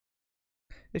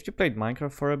if you played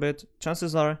Minecraft for a bit,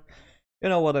 chances are you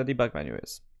know what a debug menu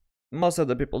is. Most of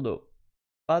the people do.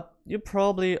 But you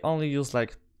probably only use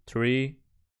like 3,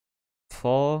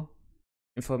 4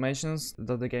 informations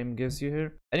that the game gives you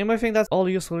here. And you might think that's all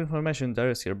useful information there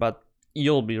is here, but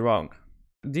you'll be wrong.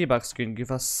 Debug screen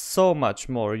gives us so much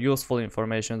more useful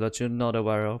information that you're not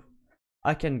aware of.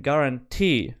 I can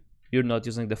guarantee you're not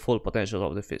using the full potential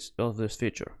of this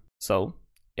feature. So,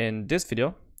 in this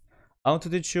video, I want to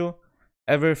teach you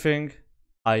everything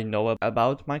I know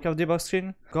about Minecraft debug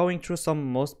screen, going through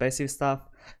some most basic stuff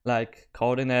like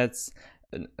coordinates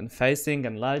and facing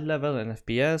and light level and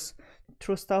FPS,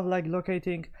 through stuff like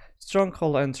locating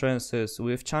stronghold entrances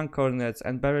with chunk coordinates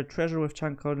and buried treasure with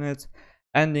chunk coordinates,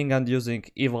 ending and using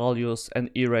E-values and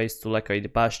ERAYS to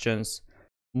locate bastions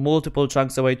multiple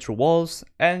chunks away through walls,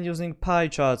 and using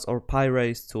Piecharts or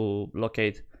PIERAYS to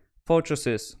locate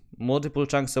fortresses multiple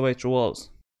chunks away through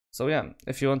walls. So yeah,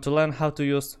 if you want to learn how to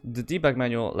use the debug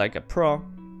menu like a pro,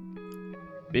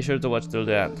 be sure to watch till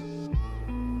the end.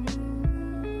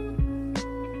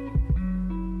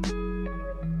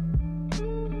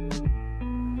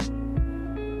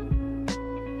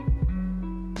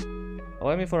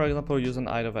 Let me for example use an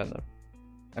idle vendor,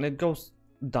 and it goes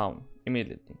down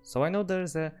immediately. So I know there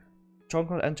is a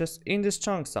stronghold entrance in this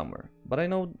chunk somewhere, but I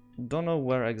don't know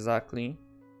where exactly.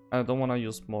 I don't want to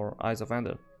use more eyes of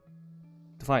ender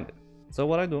to find it. So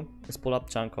what I do is pull up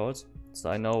chunk codes, so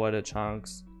I know where the chunk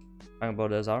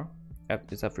borders are.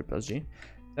 It's F3 plus G.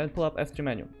 Then pull up F3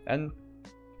 menu, and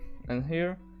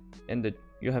here in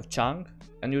you have chunk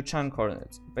and your chunk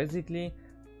coordinates. Basically,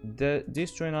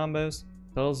 these 3 numbers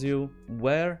tells you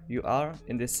where you are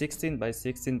in the 16 by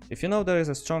 16. If you know there is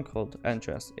a stronghold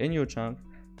entrance in your chunk,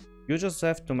 you just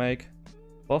have to make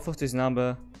both of these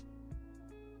numbers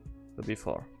to be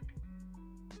 4.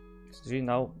 See,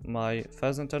 now my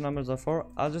first and third numbers are 4.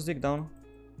 I'll just dig down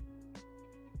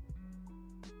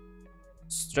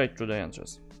straight through the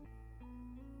entrance.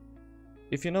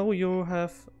 If you know you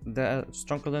have the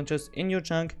stronghold entrance in your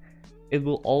chunk, it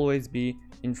will always be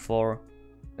in 4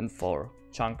 and 4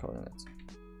 chunk coordinates.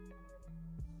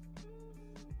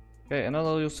 Okay,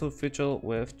 another useful feature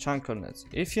with chunk coordinates.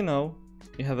 If you know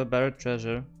you have a buried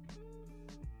treasure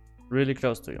really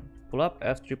close to you, pull up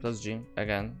F3 plus G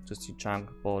again to see chunk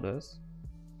borders,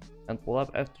 and pull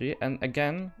up F3, and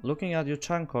again looking at your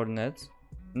chunk coordinates,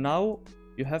 now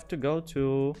you have to go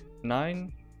to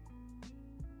 9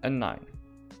 and 9,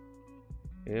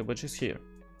 okay, which is here.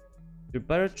 Your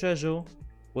buried treasure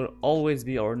will always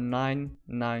be our 9,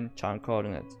 9 chunk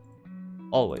coordinates,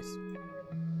 always.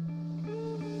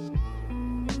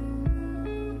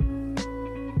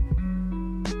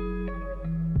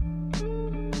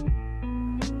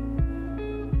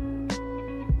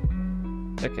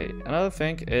 Okay, another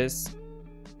thing is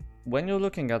when you're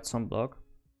looking at some block,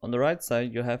 on the right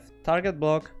side you have target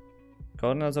block,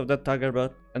 coordinates of that target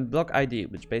block, and block ID,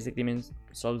 which basically means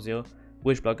tells you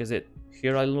which block is it.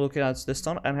 Here I'm looking at the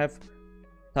stone and have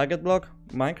target block,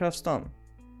 Minecraft stone,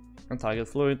 and target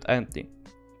fluid empty.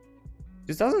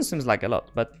 This doesn't seem like a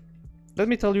lot, but let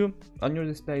me tell you, on your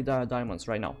display there are diamonds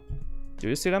right now. Do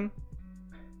you see them?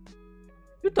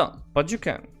 You don't, but you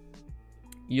can.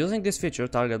 Using this feature,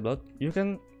 target block, you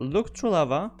can look through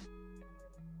lava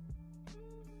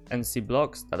and see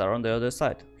blocks that are on the other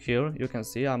side. Here you can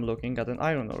see I'm looking at an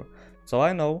iron ore, so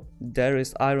I know there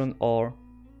is iron ore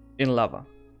in lava.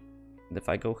 And if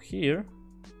I go here,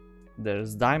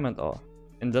 there's diamond ore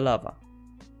in the lava.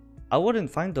 I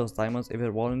wouldn't find those diamonds if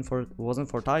it wasn't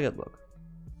for target block.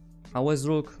 I always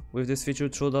look with this feature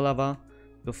through the lava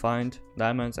to find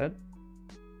diamonds, and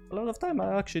a lot of time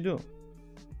I actually do.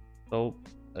 So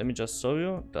let me just show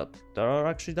you that there are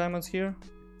actually diamonds here.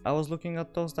 I was looking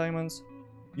at those diamonds.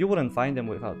 You wouldn't find them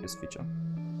without this feature.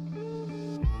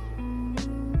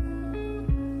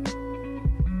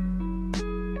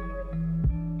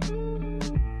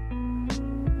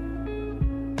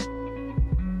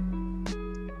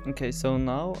 Okay, so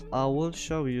now I will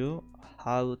show you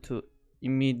how to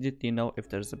immediately know if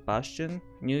there's a bastion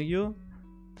near you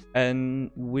and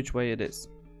which way it is.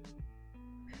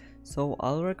 So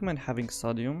I'll recommend having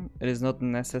sodium. It is not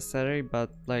necessary,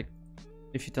 but like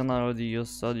if you don't already use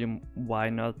sodium, why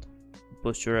not?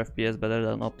 Boost your FPS better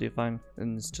than Optifine,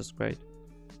 and it's just great.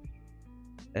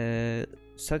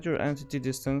 Set your entity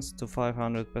distance to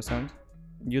 500%.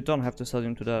 You don't have to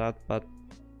sodium to that, but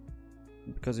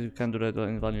because you can do that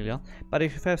in vanilla. But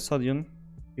if you have sodium,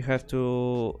 you have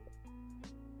to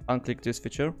unclick this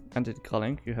feature, entity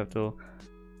calling. You have to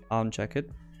uncheck it.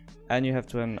 And you have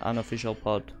to an unofficial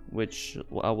pod, which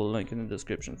I will link in the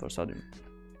description for sodium.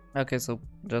 Okay, so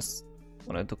just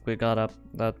wanted to quick add up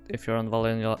that if you're on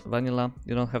vanilla,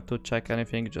 you don't have to check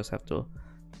anything, you just have to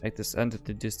make this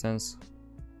entity distance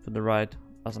to the right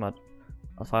as much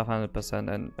as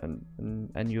 500%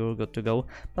 and you're good to go.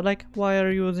 But like, why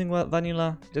are you using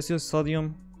vanilla? Just use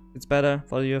sodium, it's better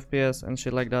for the FPS and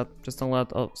shit like that. Just don't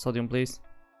let sodium, please.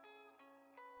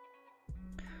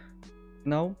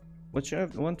 Now what you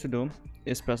want to do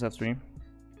is press F3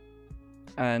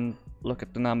 and look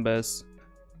at the numbers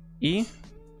E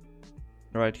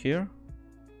right here,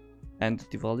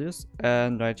 entity values,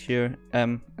 and right here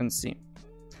M and C.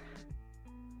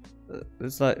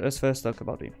 Let's first talk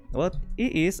about E. What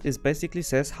E is basically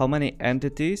says how many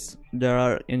entities there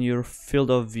are in your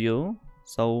field of view.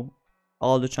 So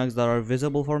all the chunks that are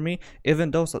visible for me,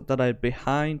 even those that are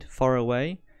behind, far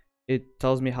away, it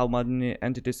tells me how many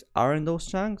entities are in those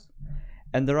chunks.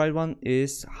 And the right one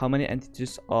is how many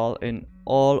entities are in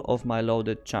all of my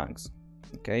loaded chunks.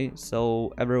 Okay,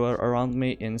 so everywhere around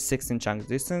me in 16 chunks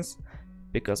distance,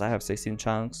 because I have 16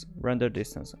 chunks render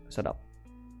distance set up.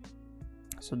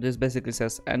 So this basically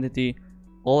says entity,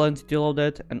 all entity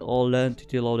loaded, and all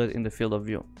entity loaded in the field of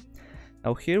view.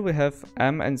 Now here we have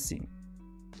M and C.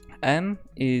 M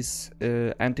is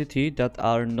entity that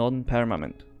are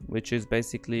non-permanent, which is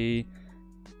basically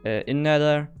in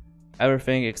Nether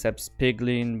everything except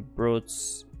piglin,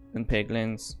 brutes, and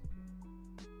piglins.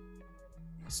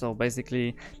 So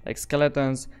basically like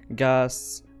skeletons,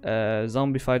 ghasts,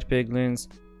 zombified piglins,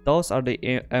 those are the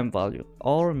M value.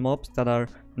 Or mobs that are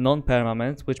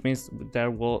non-permanent, which means they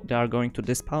are going to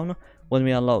despawn when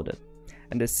we unload it.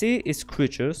 And the C is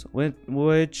creatures,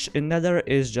 which in Nether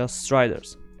is just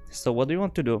striders. So what we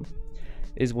want to do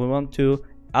is we want to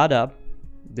add up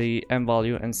the M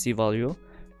value and C value,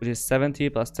 which is 70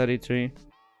 plus 33,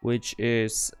 which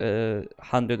is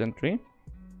 103,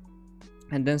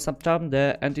 and then subtract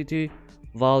the entity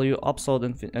value,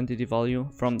 absolute entity value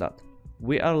from that.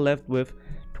 We are left with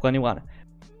 21,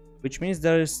 which means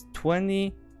there is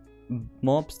 20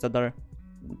 mobs that are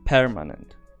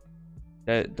permanent.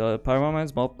 The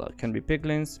permanent mob can be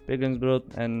piglins, brute,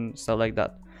 and stuff like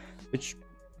that. Which,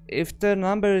 if the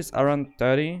number is around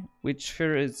 30, which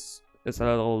here is a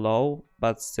little low,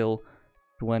 but still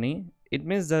 20, it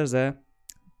means there's a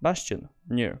bastion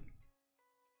near.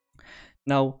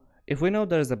 Now, if we know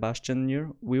there's a bastion near,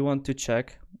 we want to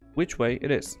check which way it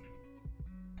is.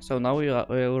 So now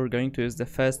we're going to use the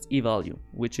first E value,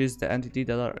 which is the entity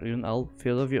that are in our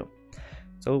field of view.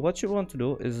 So what you want to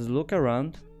do is look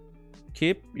around,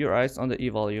 keep your eyes on the E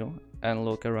value and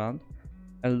look around,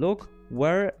 and look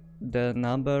where the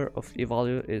number of E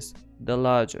value is the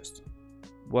largest.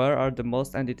 Where are the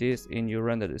most entities in your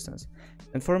render distance?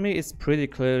 And for me it's pretty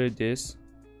clearly this,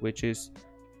 which is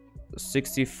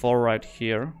 64 right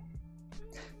here.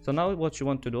 So now what you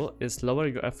want to do is lower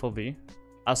your FOV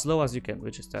as low as you can,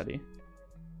 which is 30,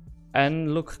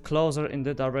 and look closer in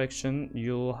the direction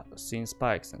you seen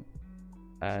spikes in.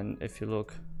 And if you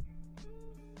look,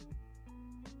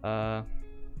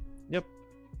 yep,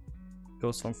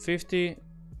 goes from 50,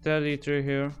 33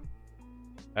 here,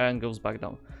 and goes back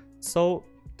down. So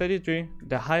 33,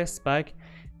 the highest spike,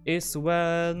 is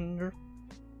when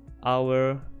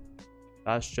our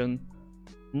bastion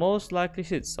most likely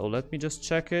hits. So let me just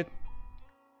check it,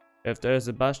 if there is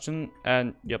a bastion,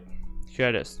 and yep, here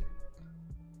it is.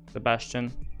 The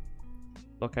bastion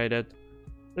located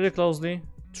really closely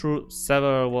through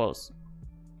several walls.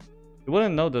 You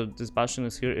wouldn't know that this bastion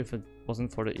is here if it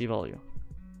wasn't for the E value.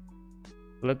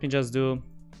 Let me just do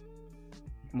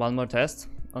one more test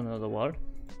on another wall.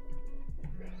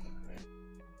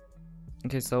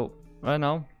 Okay, so right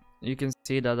now you can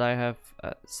see that I have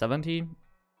 70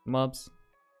 mobs,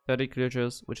 30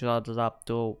 creatures, which adds up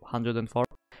to 104,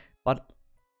 but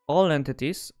all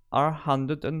entities are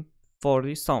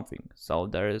 140 something, so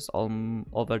there is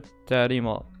over 30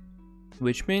 more,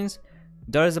 which means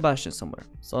there is a bastion somewhere.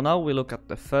 So now we look at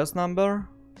the first number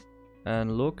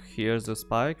and look, here's a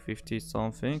spike 50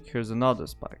 something, here's another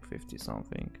spike 50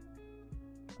 something.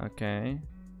 Okay,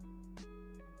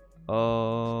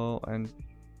 oh, and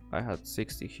I had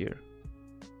 60 here.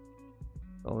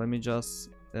 So let me just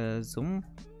zoom,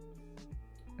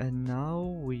 and now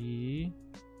we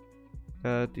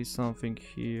 30 something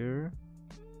here.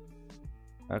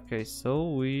 Okay,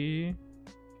 so we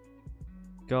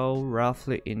go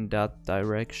roughly in that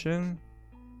direction.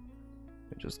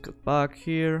 I just got back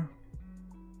here.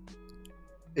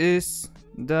 Is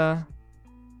the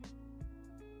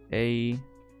a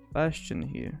bastion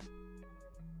here?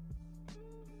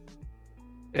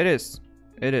 It is.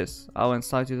 It is. I went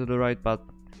slightly to the right, but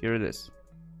here it is.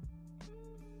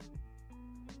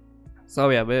 So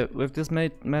yeah, with this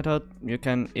method you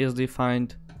can easily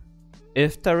find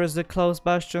if there is a close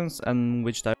bastions and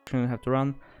which direction you have to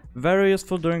run. Very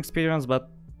useful during speedruns, but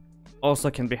also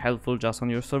can be helpful just on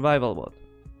your survival mode.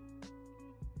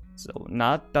 So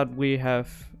now that we have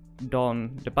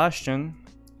done the bastion,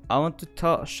 I want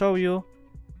to show you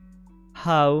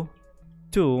how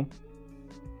to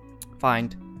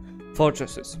find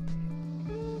fortresses.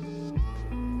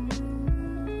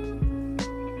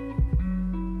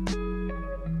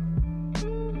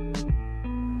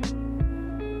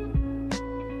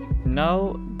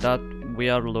 Now that we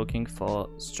are looking for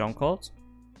strongholds,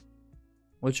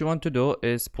 what you want to do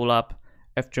is pull up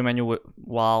F3 menu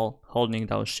while holding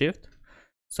down shift,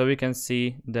 so we can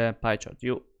see the pie chart.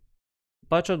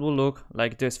 Pie chart will look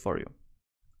like this for you.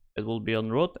 It will be on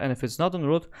root, and if it's not on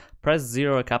root, press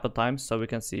 0 a couple times so we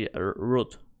can see a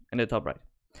root in the top right.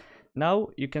 Now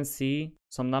you can see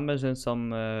some numbers and some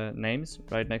names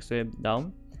right next to it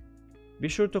down. Be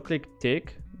sure to click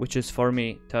tick, which is for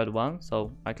me third one,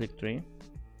 so I click 3.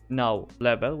 Now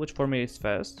level, which for me is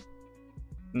first.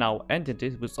 Now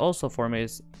entities, which also for me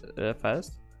is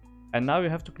first. And now you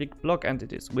have to click block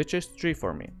entities, which is 3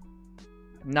 for me.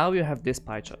 Now you have this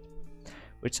pie chart,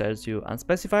 which tells you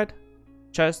unspecified,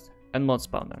 chest, and mob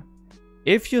spawner.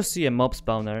 If you see a mob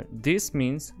spawner, this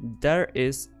means there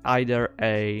is either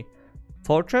a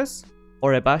fortress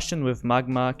or a bastion with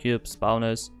magma cube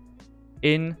spawners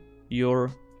in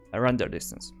your render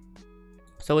distance.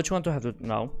 So what you want to have to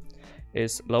now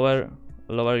is lower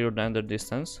your render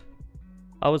distance.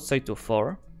 I would say to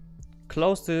 4.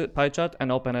 Close the pie chart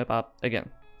and open it up again.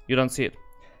 You don't see it.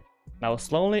 Now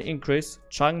slowly increase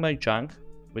chunk by chunk,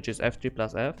 which is F3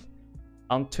 plus F,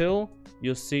 until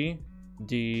you see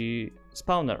the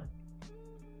spawner.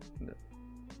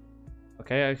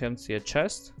 Okay, I can see a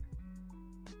chest.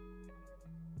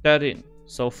 13.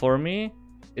 So for me,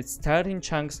 it's 13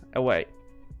 chunks away.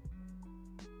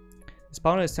 The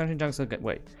spawner is 13 chunks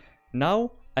away.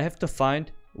 Now I have to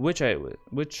find which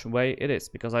way it is,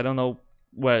 because I don't know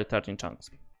where 13 chunks.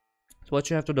 So what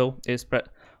you have to do is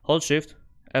hold shift,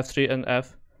 F3 and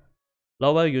F,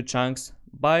 lower your chunks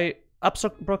by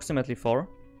approximately 4,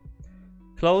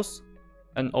 close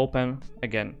and open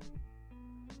again.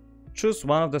 Choose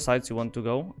one of the sides you want to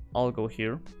go. I'll go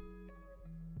here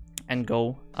and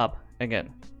go up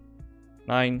again.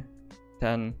 9,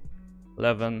 10,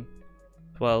 11,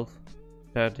 12,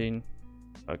 13.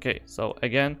 Okay, so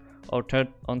again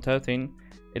on 13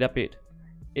 it appeared.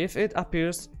 If it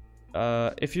appears,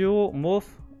 if you move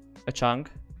a chunk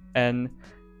and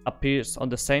appears on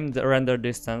the same render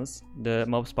distance, the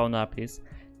mob spawner appears.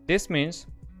 This means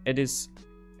it is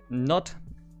not.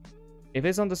 If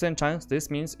it's on the same chunks, this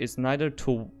means it's neither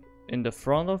in the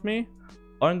front of me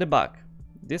or in the back.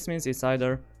 This means it's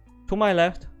either to my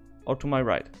left or to my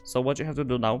right. So what you have to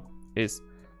do now is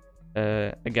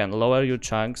again lower your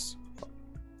chunks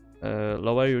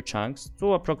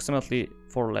to approximately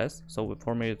 4 less. So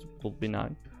for me it will be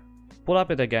 9. Pull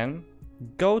up it again,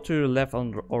 go to your left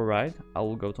or right. I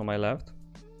will go to my left.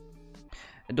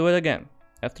 Do it again.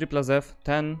 F3 plus F,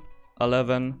 10,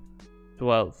 11,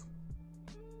 12.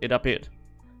 It appeared.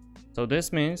 So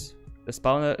this means the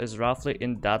spawner is roughly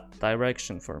in that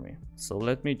direction for me. So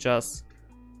let me just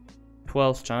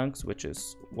 12 chunks, which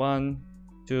is 1,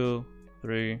 2,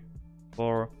 3,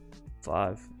 4,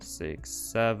 5, 6,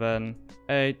 7,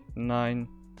 8, 9,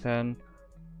 10.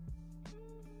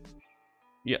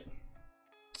 Yeah,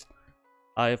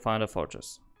 I found a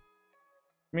fortress.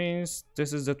 Means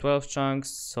this is the 12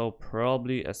 chunks, so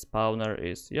probably a spawner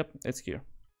is, yep, it's here.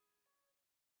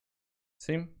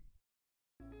 See?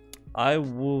 I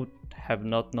would have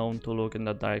not known to look in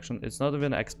that direction. It's not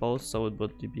even exposed, so it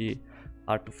would be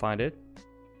hard to find it.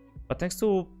 But thanks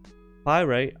to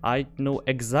PIERAYS, I know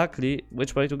exactly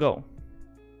which way to go.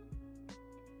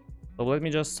 So let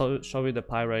me just show you the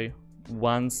PIERAYS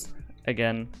once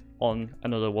again on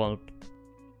another world.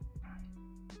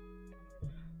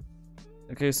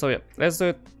 Okay, so yeah, let's do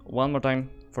it one more time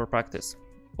for practice.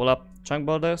 Pull up chunk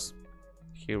borders.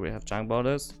 Here we have chunk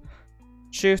borders.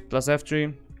 Shift plus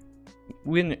F3.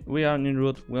 We are in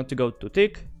root. We want to go to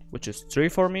tick, which is 3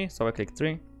 for me, so I click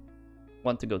 3.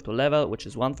 Want to go to level, which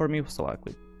is 1 for me, so I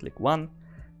click 1.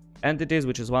 Entities,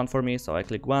 which is 1 for me, so I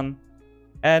click 1.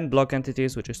 And block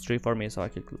entities, which is 3 for me, so I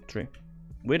click 3.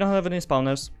 We don't have any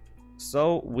spawners,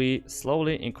 so we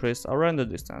slowly increase our render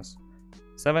distance.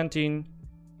 17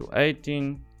 to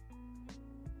 18,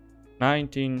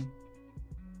 19,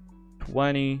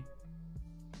 20,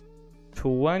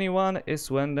 21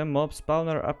 is when the mob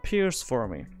spawner appears for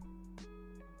me.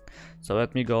 So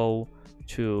let me go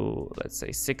to, let's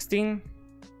say, 16,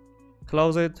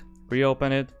 close it,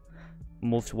 reopen it,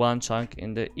 move one chunk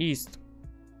in the east.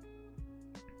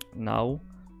 Now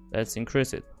let's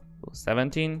increase it.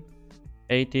 17,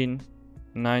 18,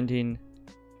 19,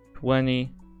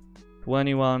 20,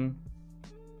 21,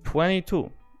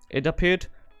 22. It appeared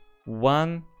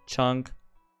one chunk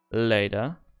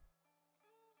later,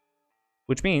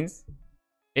 which means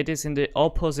it is in the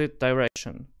opposite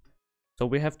direction. So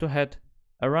we have to head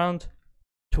around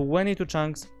 22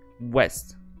 chunks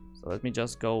west. So let me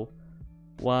just go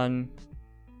 1,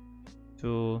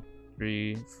 2,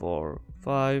 3, 4,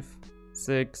 5,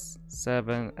 6,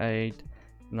 7, 8,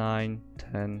 9,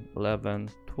 10, 11,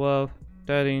 12,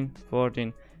 13,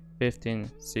 14,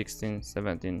 15, 16,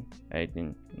 17,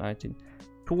 18, 19,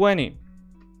 20.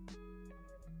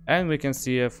 And we can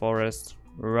see a forest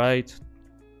right,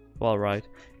 well, right.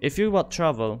 If you would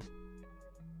travel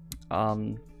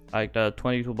like the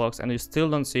 22 blocks and you still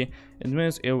don't see, it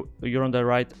means you're on the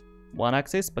right one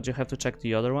axis, but you have to check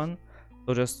the other one.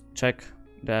 So just check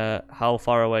how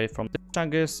far away from this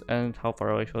chunk is and how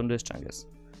far away from this chunk is.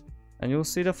 And you'll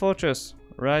see the fortress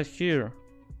right here.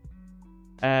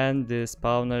 And the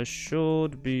spawner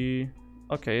should be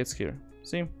okay. It's here.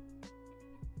 See,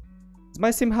 it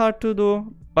might seem hard to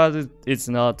do, but it's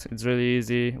not. It's really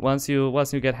easy. Once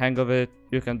you get hang of it,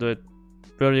 you can do it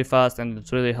really fast, and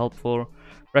it's really helpful.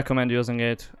 Recommend using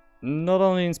it not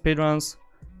only in speedruns,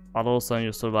 but also in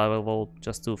your survival mode,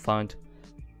 just to find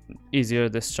easier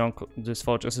these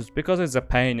fortresses, because it's a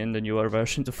pain in the newer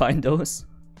version to find those.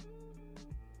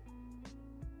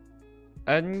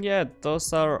 And yeah,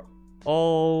 those are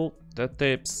all the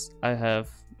tips I have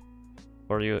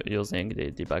for you using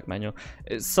the debug menu.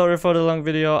 Sorry for the long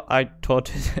video. I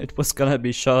thought it was gonna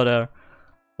be shorter,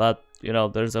 but you know,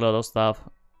 there's a lot of stuff,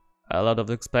 a lot of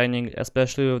explaining,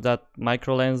 especially with that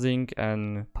microlensing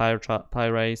and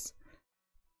PIERAYS.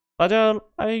 But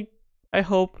I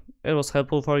hope it was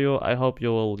helpful for you. I hope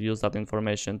you will use that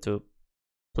information to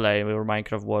play your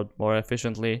Minecraft world more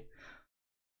efficiently.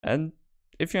 And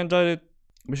if you enjoyed it,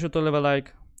 be sure to leave a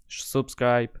like,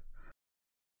 subscribe,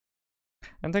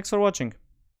 and thanks for watching.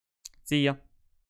 See ya.